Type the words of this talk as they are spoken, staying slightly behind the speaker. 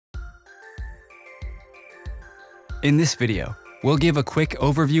In this video, we'll give a quick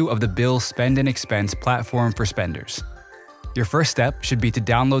overview of the BILL Spend and Expense platform for spenders. Your first step should be to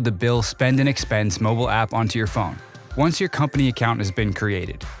download the BILL Spend and Expense mobile app onto your phone. Once your company account has been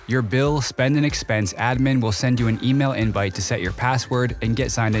created, your BILL Spend and Expense admin will send you an email invite to set your password and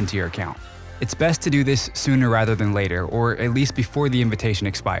get signed into your account. It's best to do this sooner rather than later, or at least before the invitation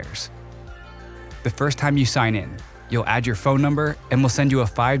expires. The first time you sign in, you'll add your phone number and we'll send you a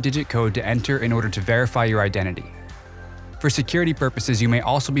 5-digit code to enter in order to verify your identity. For security purposes, you may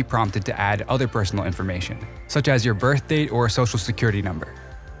also be prompted to add other personal information, such as your birth date or social security number.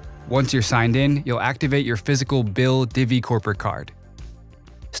 Once you're signed in, you'll activate your physical BILL Divvy Corporate Card.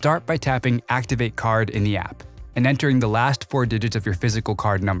 Start by tapping Activate Card in the app and entering the last 4 digits of your physical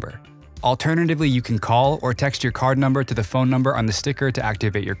card number. Alternatively, you can call or text your card number to the phone number on the sticker to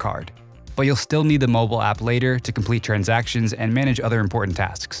activate your card. But you'll still need the mobile app later to complete transactions and manage other important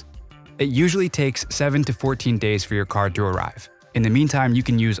tasks. It usually takes 7 to 14 days for your card to arrive. In the meantime, you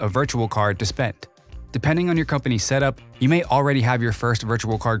can use a virtual card to spend. Depending on your company's setup, you may already have your first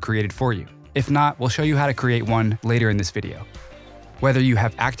virtual card created for you. If not, we'll show you how to create one later in this video. Whether you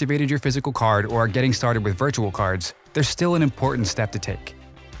have activated your physical card or are getting started with virtual cards, there's still an important step to take.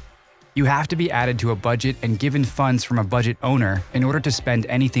 You have to be added to a budget and given funds from a budget owner in order to spend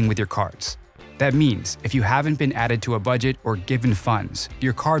anything with your cards. That means if you haven't been added to a budget or given funds,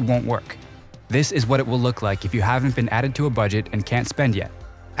 your card won't work. This is what it will look like if you haven't been added to a budget and can't spend yet.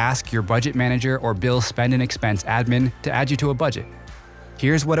 Ask your budget manager or BILL Spend and Expense admin to add you to a budget.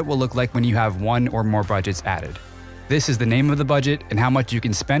 Here's what it will look like when you have one or more budgets added. This is the name of the budget and how much you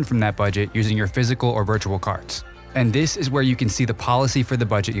can spend from that budget using your physical or virtual cards. And this is where you can see the policy for the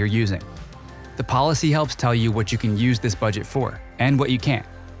budget you're using. The policy helps tell you what you can use this budget for and what you can't.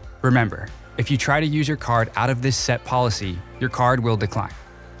 Remember, if you try to use your card out of this set policy, your card will decline.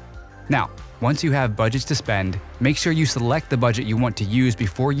 Now, once you have budgets to spend, make sure you select the budget you want to use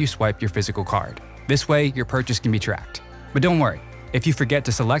before you swipe your physical card. This way, your purchase can be tracked. But don't worry, if you forget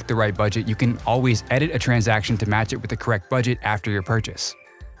to select the right budget, you can always edit a transaction to match it with the correct budget after your purchase.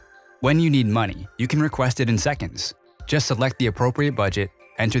 When you need money, you can request it in seconds. Just select the appropriate budget,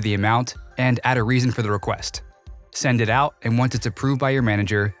 enter the amount, and add a reason for the request. Send it out, and once it's approved by your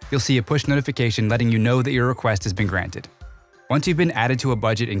manager, you'll see a push notification letting you know that your request has been granted. Once you've been added to a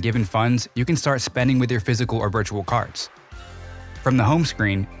budget and given funds, you can start spending with your physical or virtual cards. From the home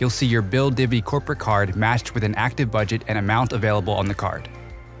screen, you'll see your BILL Divvy Corporate Card matched with an active budget and amount available on the card.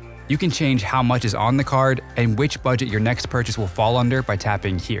 You can change how much is on the card and which budget your next purchase will fall under by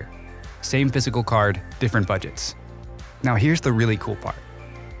tapping here. Same physical card, different budgets. Now here's the really cool part.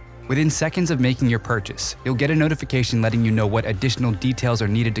 Within seconds of making your purchase, you'll get a notification letting you know what additional details are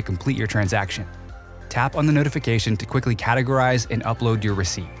needed to complete your transaction. Tap on the notification to quickly categorize and upload your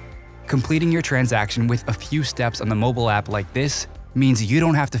receipt. Completing your transaction with a few steps on the mobile app like this means you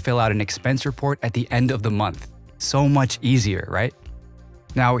don't have to fill out an expense report at the end of the month. So much easier, right?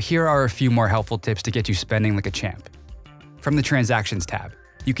 Now, here are a few more helpful tips to get you spending like a champ. From the Transactions tab,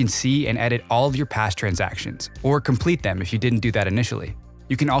 you can see and edit all of your past transactions, or complete them if you didn't do that initially.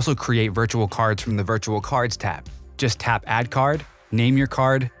 You can also create virtual cards from the Virtual Cards tab. Just tap Add Card, name your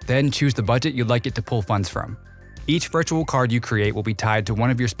card, then choose the budget you'd like it to pull funds from. Each virtual card you create will be tied to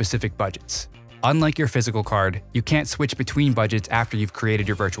one of your specific budgets. Unlike your physical card, you can't switch between budgets after you've created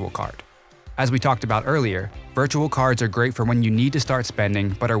your virtual card. As we talked about earlier, virtual cards are great for when you need to start spending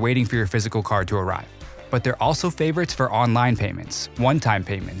but are waiting for your physical card to arrive. But they're also favorites for online payments, one-time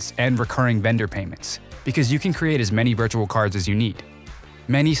payments, and recurring vendor payments, because you can create as many virtual cards as you need.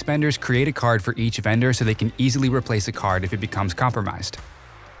 Many spenders create a card for each vendor so they can easily replace a card if it becomes compromised.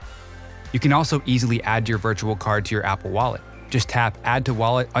 You can also easily add your virtual card to your Apple Wallet. Just tap Add to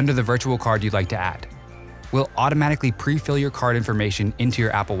Wallet under the virtual card you'd like to add. We'll automatically pre-fill your card information into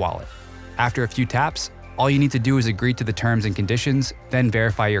your Apple Wallet. After a few taps, all you need to do is agree to the terms and conditions, then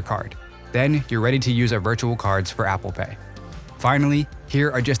verify your card. Then you're ready to use our virtual cards for Apple Pay. Finally, here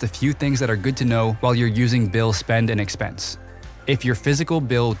are just a few things that are good to know while you're using BILL Spend and Expense. If your physical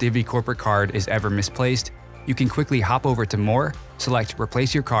BILL Divvy Corporate Card is ever misplaced, you can quickly hop over to More, select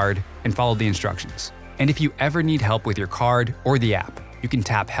Replace Your Card, and follow the instructions. And if you ever need help with your card or the app, you can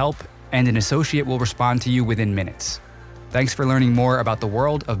tap Help, and an associate will respond to you within minutes. Thanks for learning more about the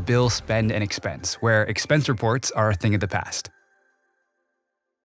world of BILL Spend and Expense, where expense reports are a thing of the past.